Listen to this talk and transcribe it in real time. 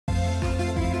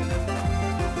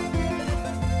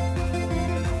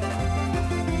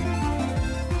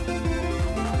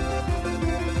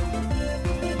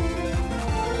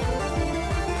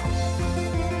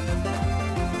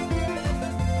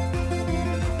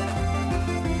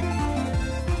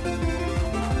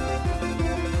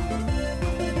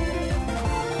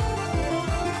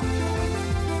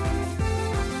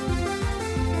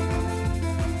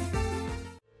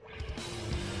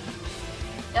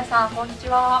さんこんにち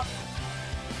は。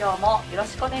今日もよろ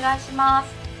しくお願いしま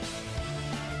す。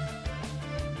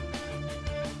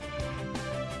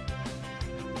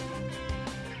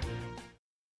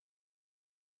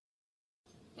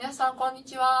皆さんこんに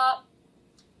ちは。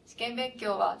試験勉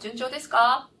強は順調です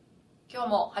か？今日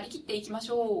も張り切っていきまし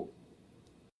ょ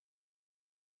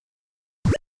う。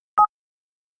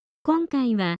今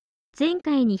回は前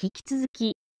回に引き続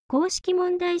き公式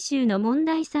問題集の問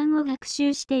題3を学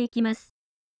習していきます。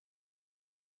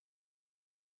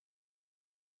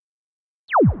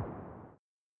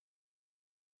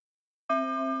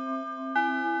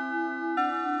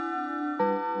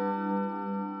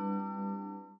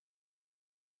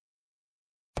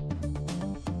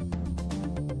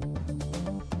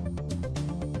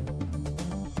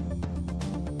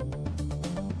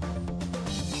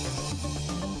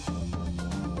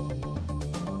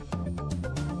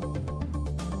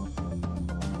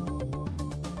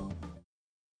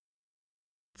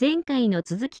前回の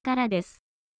続きからです。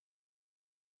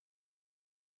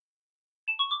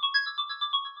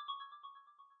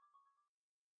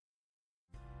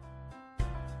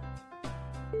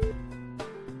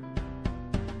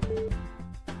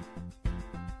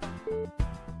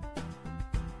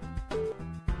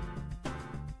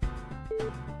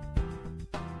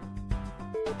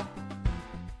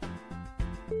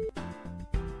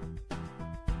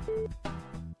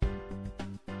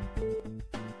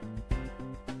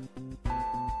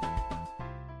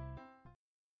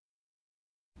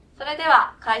それで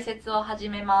は解説を始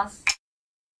めます。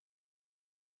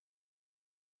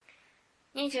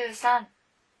23、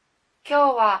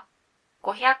今日は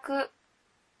500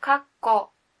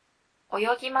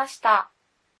泳ぎました。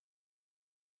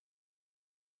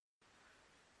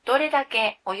どれだ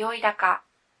け泳いだか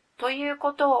という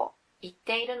ことを言っ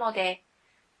ているので、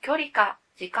距離か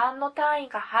時間の単位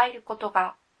が入ること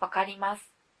がわかりま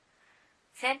す。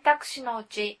選択肢のう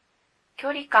ち、距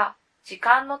離か時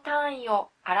間の単位を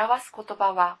表す言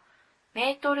葉は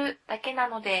メートルだけな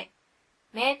ので、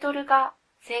メートルが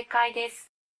正解で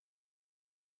す。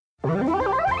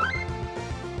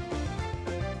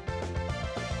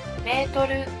メート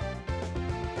ル。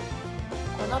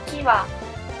この木は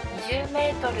20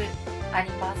メートルあ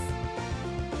ります。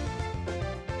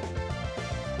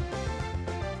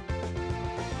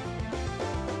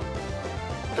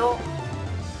度。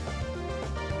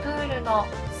プールの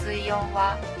水温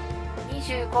は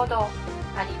25度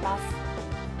あります。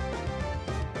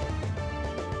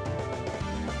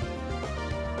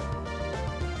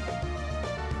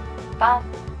番。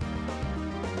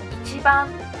一番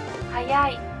速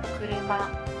い車。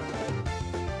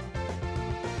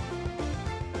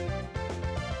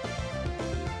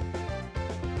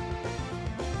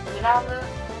グラム。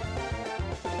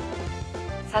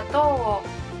砂糖を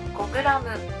5グラム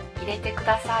入れてく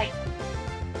ださい。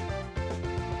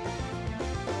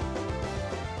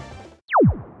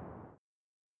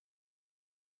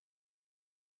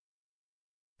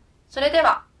それで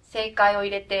は正解を入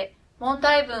れて問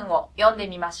題文を読んで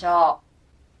みましょ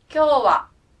う。今日は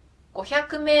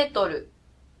500メートル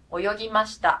泳ぎま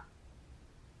した。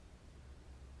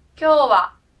今日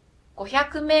は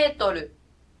500メートル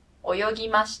泳ぎ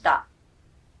ました。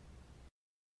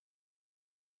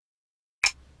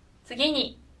次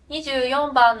に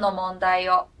24番の問題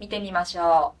を見てみまし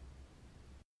ょう。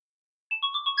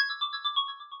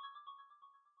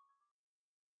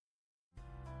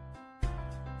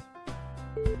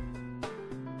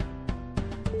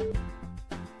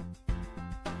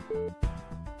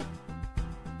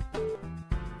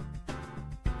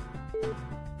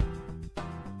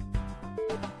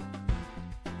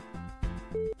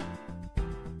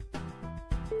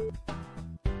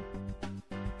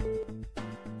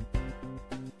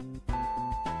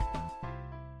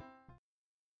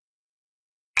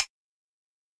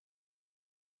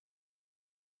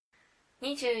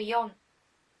24、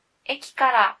駅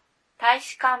から大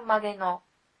使館までの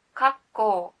括弧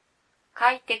を書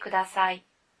いてください。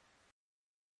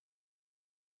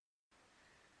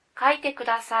書いてく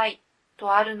ださい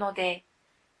とあるので、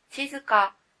地図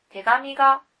か手紙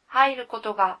が入るこ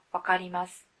とがわかりま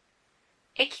す。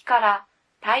駅から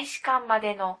大使館ま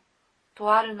での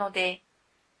とあるので、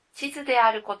地図で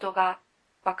あることが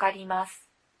わかります。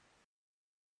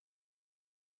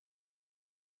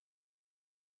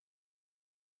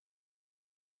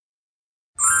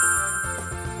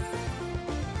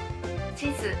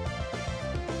地図。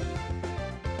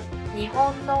日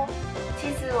本の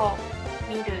地図を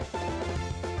見る。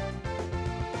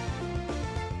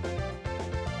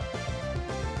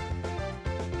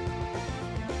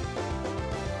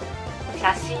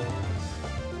写真。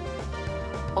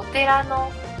お寺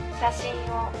の写真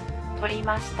を撮り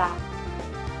ました。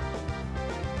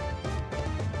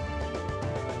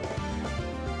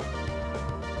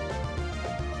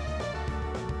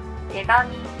手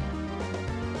紙、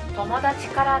友達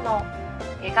からの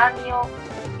手紙を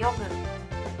読む。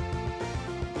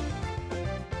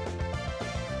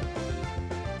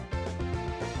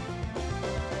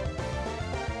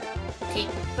切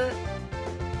符、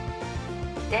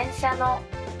電車の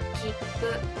切符。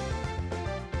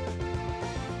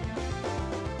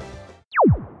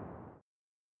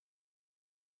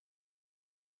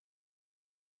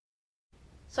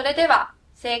それでは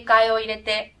正解を入れ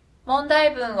て問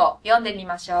題文を読んでみ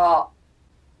ましょ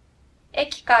う。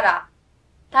駅から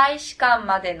大使館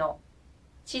までの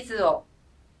地図を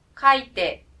書い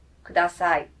てくだ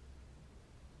さい。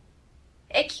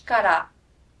駅から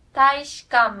大使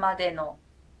館までの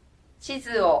地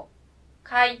図を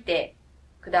書いて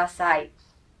ください。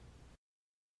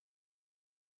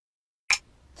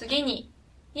次に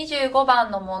25番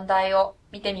の問題を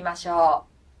見てみましょ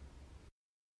う。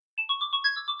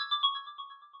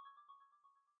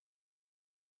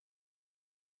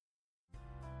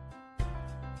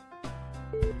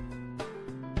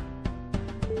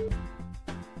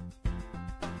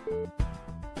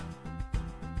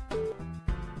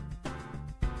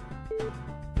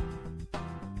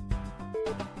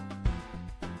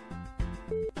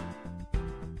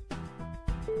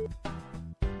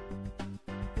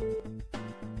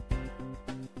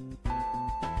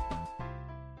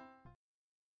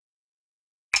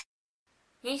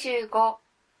25、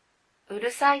う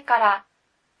るさいから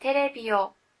テレビ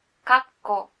を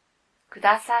く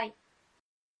ださい。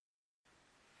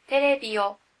テレビ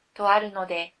をとあるの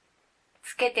で、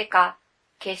つけてか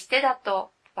消してだ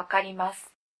とわかります。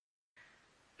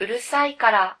うるさい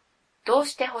からどう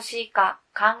してほしいか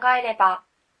考えれば、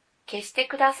消して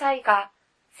くださいが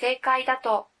正解だ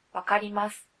とわかりま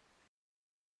す。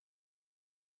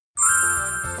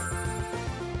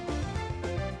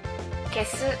消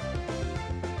す、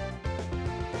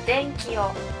電気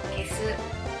を消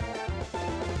す。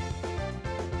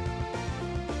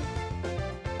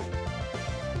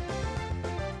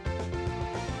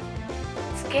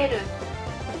つける、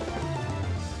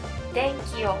電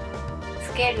気を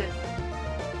つける。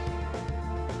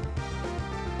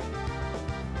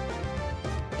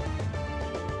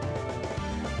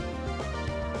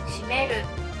閉める、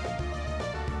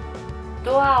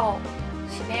ドアを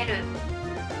閉める。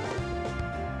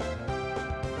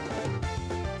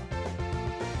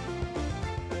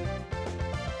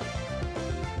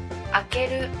開け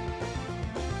る、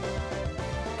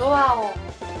ドアを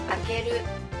開ける。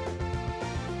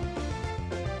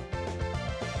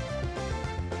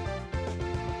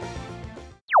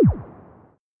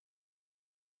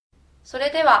それ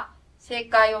では正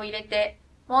解を入れて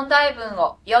問題文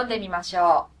を読んでみまし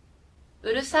ょう。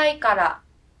うるさいから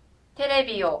テレ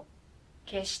ビを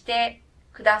消して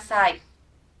ください。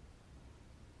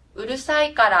うるさ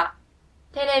いから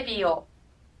テレビを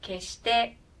消し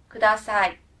てくださ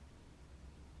い。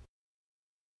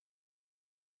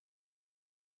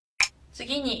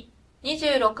次に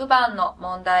26番の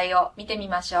問題を見てみ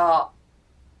ましょう。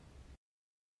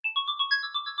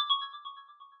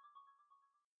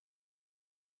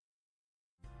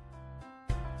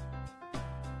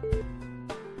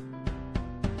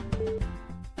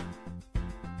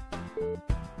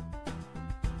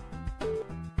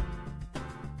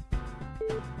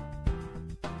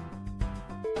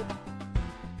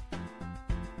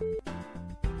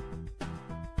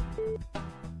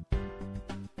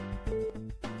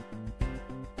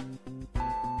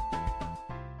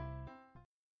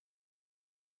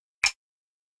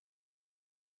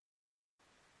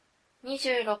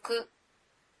26、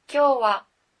今日は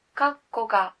が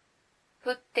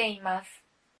降っています。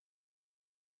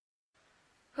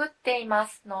降っていま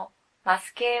すのマ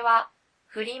ス形は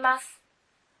降ります。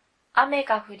雨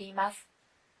が降ります。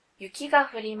雪が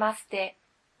降りますで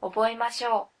覚えまし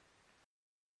ょ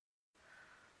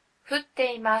う。降っ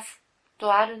ています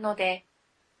とあるので、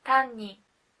単に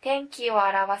天気を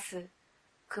表す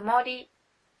曇り、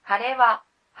晴れは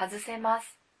外せま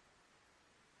す。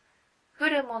降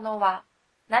るものは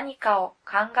何かを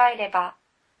考えれば、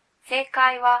正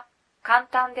解は簡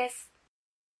単です。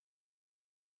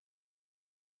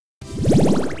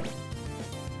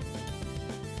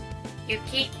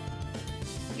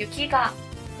雪が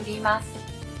降ります。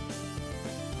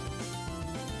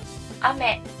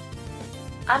雨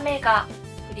が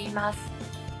降ります。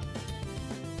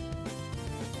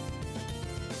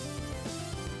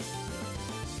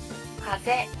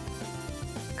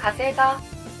風が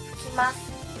吹きま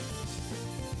す。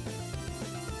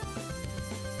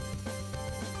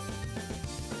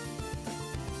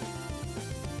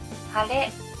晴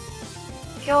れ。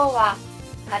今日は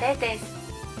晴れです。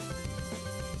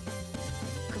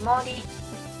曇り。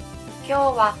今日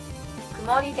は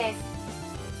曇りです。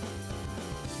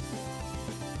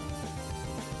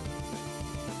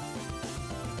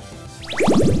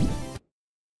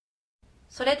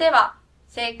それでは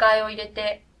正解を入れ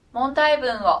て問題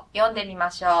文を読んでみ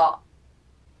ましょ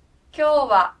う。今日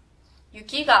は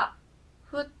雪が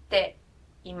降って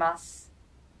います。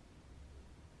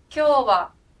今日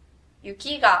は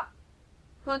雪が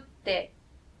降って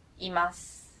いま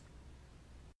す。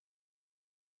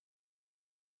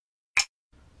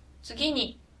次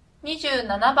に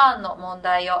27番の問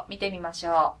題を見てみまし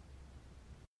ょう。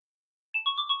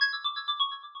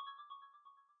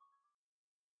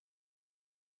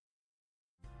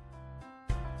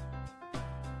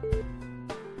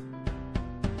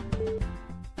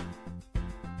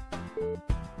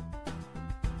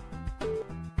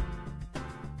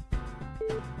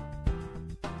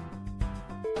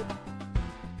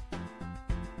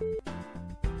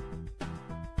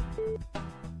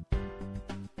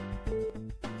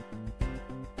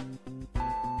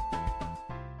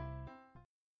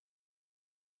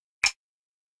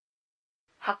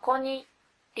箱に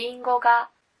リンゴが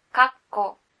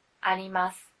あり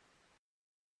ます。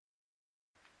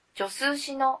助数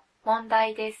詞の問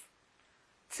題です。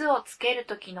つをつける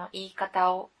ときの言い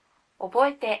方を覚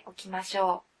えておきまし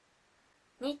ょ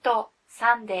う。2と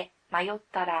3で迷っ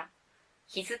たら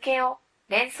日付を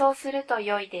連想すると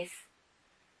良いです。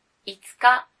5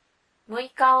日、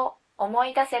6日を思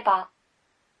い出せば、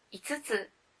5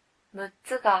つ、6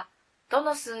つがど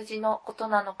の数字のこと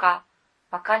なのか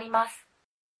わかります。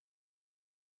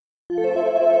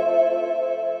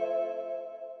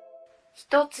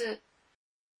1つ、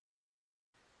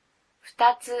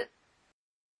2つ、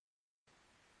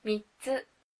3つ、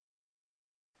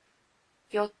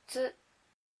4つ、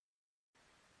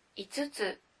5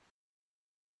つ、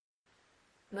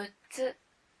6つ、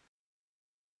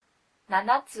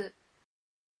7つ、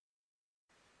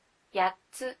8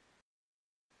つ、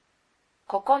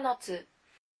9つ。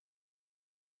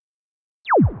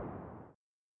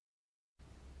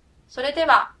それで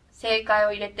は正解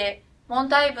を入れて問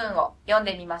題文を読ん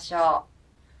でみましょ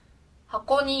う。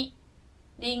箱に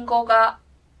リンゴが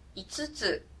5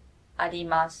つあり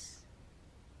ます。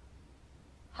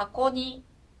箱に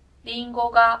リン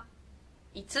ゴが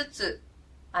5つ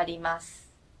ありま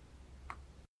す。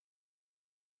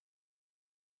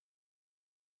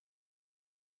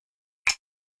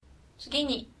次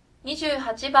に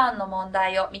28番の問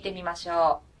題を見てみまし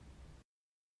ょう。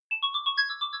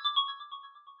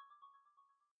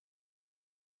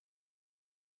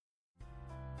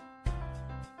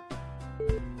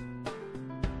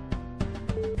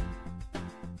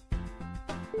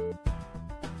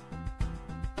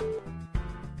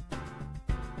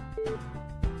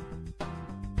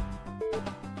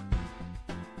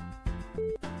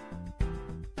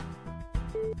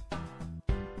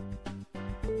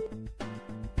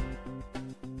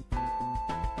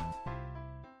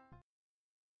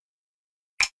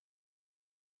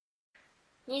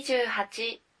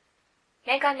28、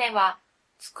メガネは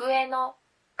机の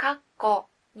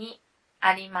に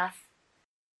あります。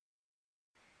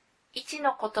位置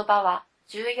の言葉は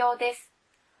重要です。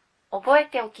覚え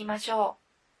ておきましょ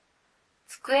う。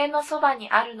机のそば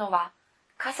にあるのは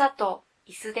傘と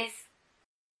椅子です。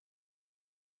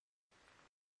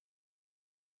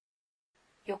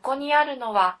横にある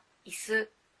のは椅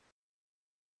子。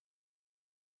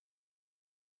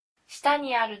下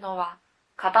にあるのは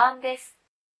カバンです。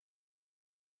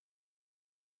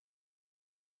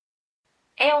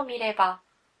絵を見れば、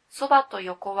そばと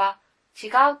横は違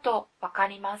うとわか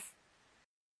ります。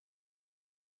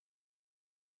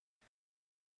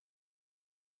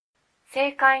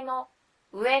正解の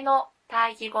上の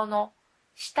対義語の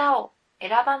下を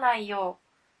選ばないよ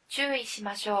う注意し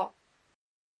ましょ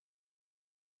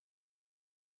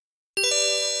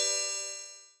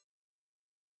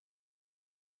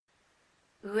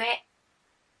う。上、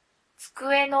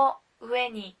机の上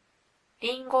に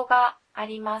リンゴがあ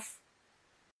ります。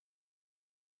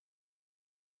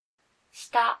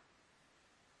下、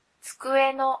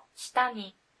机の下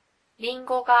にリン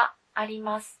ゴがあり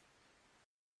ます。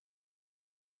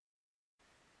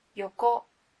横、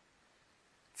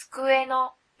机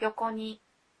の横に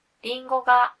リンゴ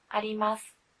がありま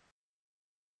す。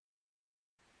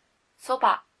そ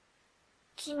ば、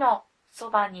木のそ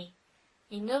ばに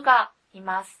犬がい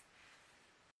ます。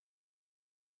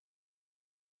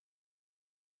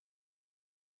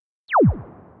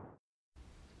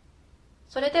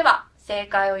それでは正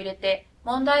解を入れて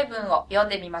問題文を読ん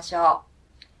でみましょ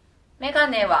う。メガ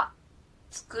ネは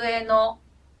机の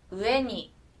上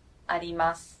にあり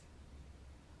ます。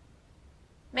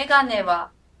メガネ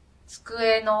は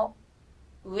机の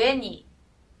上に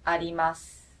ありま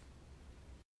す。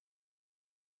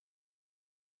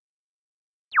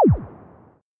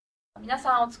皆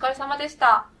さんお疲れ様でし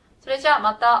た。それじゃあ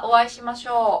またお会いしまし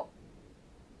ょう。